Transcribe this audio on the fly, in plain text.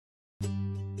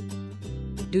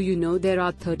Do you know there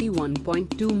are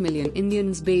 31.2 million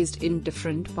Indians based in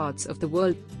different parts of the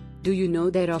world? Do you know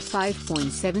there are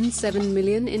 5.77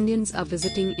 million Indians are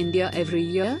visiting India every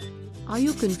year? Are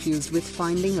you confused with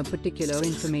finding a particular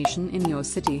information in your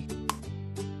city?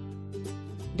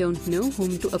 Don't know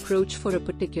whom to approach for a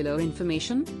particular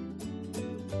information?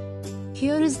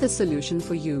 Here is the solution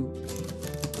for you.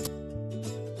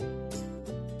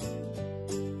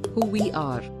 Who we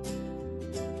are.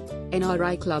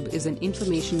 NRI Club is an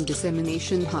information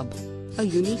dissemination hub, a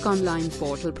unique online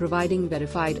portal providing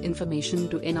verified information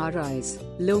to NRIs,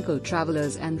 local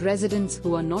travelers and residents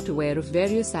who are not aware of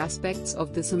various aspects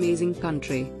of this amazing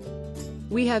country.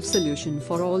 We have solution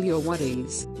for all your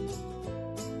worries.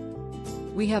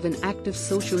 We have an active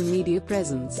social media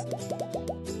presence.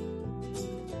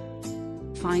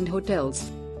 Find hotels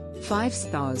 5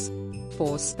 stars,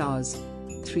 4 stars,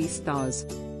 3 stars.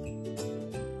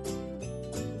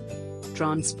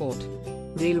 Transport,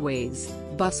 railways,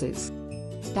 buses,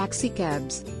 taxi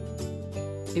cabs.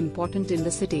 Important in the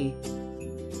city.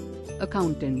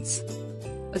 Accountants,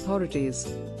 authorities,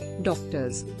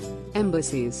 doctors,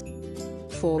 embassies,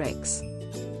 forex,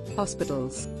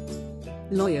 hospitals,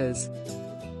 lawyers,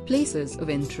 places of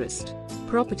interest,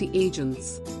 property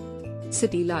agents,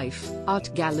 city life, art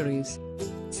galleries,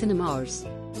 cinemas,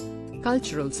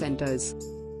 cultural centers,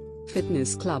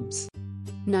 fitness clubs,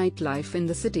 nightlife in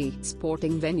the city,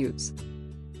 sporting venues,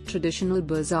 traditional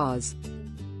bazaars,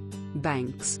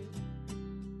 banks,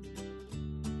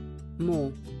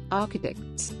 more,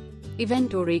 architects,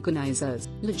 event organizers,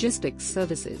 logistics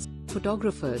services,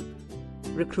 photographers,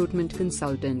 recruitment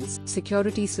consultants,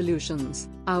 security solutions.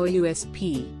 Our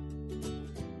USP: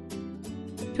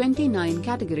 29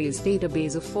 categories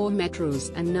database of 4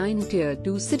 metros and 9 tier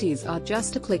 2 cities are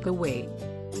just a click away.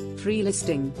 Free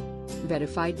listing,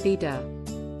 verified data.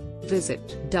 Visit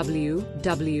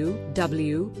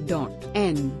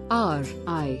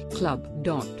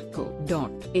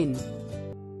www.nriclub.co.in.